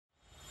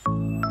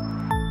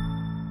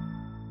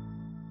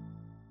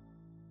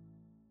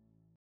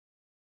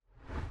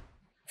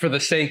For the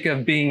sake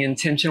of being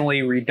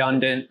intentionally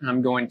redundant,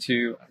 I'm going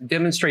to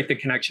demonstrate the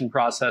connection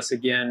process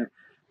again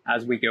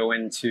as we go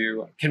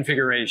into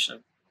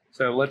configuration.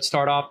 So let's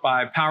start off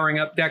by powering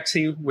up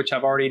DEXI, which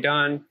I've already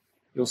done.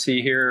 You'll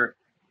see here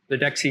the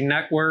DEXI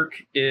network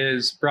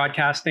is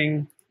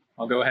broadcasting.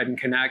 I'll go ahead and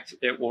connect.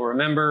 It will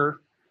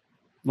remember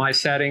my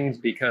settings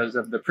because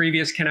of the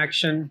previous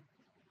connection.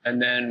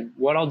 And then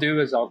what I'll do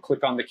is I'll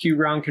click on the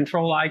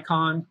QGroundControl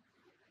icon,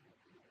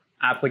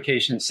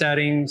 application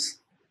settings,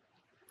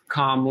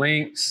 COM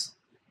links.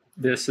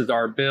 This is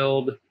our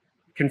build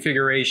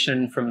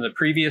configuration from the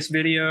previous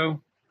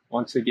video.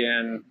 Once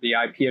again, the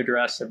IP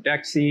address of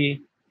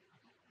DEXI.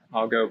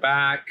 I'll go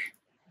back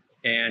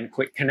and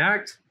click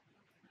connect.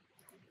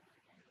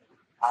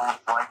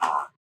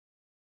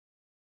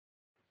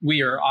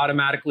 We are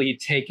automatically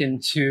taken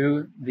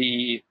to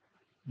the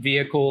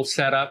vehicle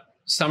setup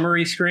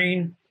summary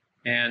screen.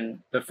 And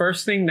the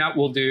first thing that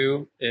we'll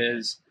do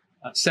is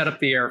set up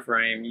the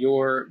airframe.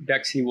 Your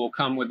DEXI will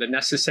come with the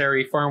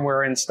necessary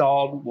firmware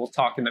installed. We'll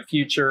talk in the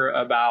future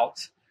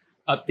about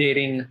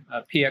updating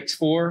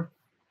PX4,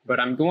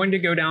 but I'm going to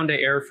go down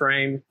to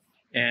airframe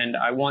and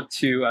I want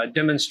to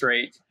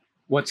demonstrate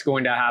what's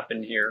going to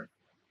happen here.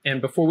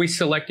 And before we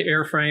select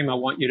airframe, I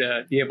want you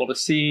to be able to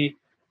see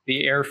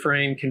the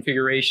airframe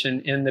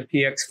configuration in the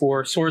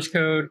PX4 source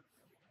code.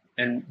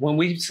 And when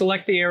we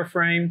select the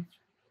airframe,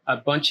 a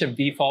bunch of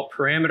default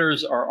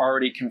parameters are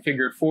already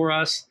configured for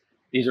us.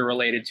 These are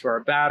related to our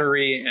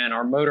battery and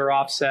our motor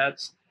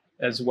offsets,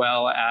 as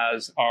well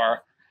as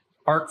our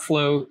arc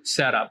flow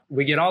setup.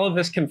 We get all of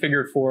this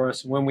configured for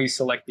us when we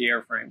select the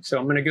airframe. So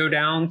I'm going to go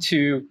down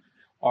to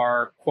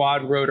our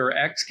quad rotor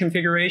X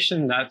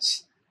configuration.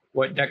 That's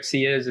what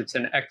DEXI is. It's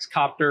an X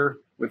copter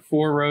with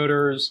 4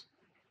 rotors.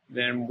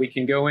 Then we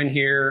can go in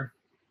here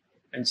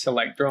and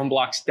select Drone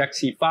Blocks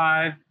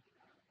DEXI-5.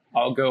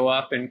 I'll go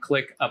up and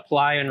click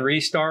Apply and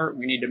Restart.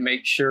 We need to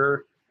make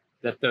sure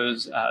that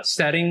those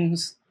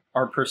settings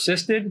are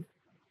persisted. It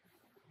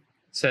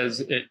says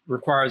it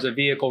requires a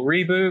vehicle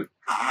reboot.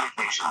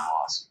 Communication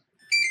loss.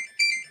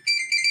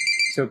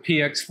 So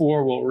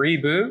PX4 will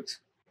reboot.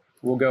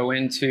 We'll go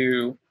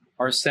into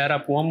our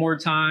setup one more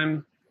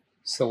time,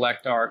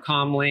 select our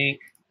COM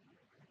link,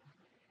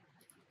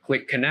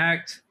 click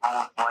connect.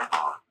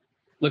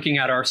 Looking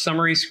at our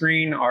summary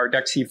screen, our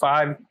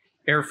DEXI-5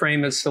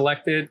 airframe is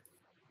selected.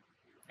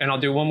 And I'll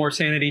do one more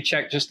sanity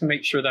check just to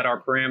make sure that our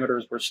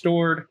parameters were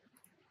stored.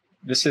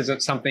 This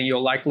isn't something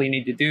you'll likely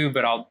need to do,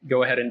 but I'll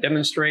go ahead and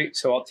demonstrate.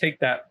 So I'll take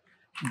that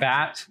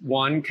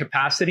BAT1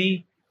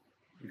 capacity.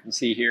 You can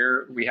see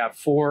here we have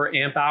 4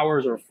 amp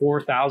hours or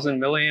 4,000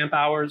 milliamp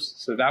hours.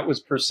 So that was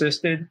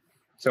persisted.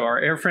 So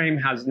our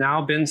airframe has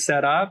now been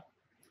set up.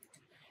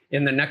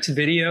 In the next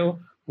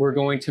video, we're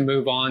going to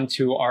move on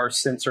to our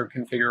sensor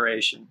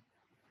configuration.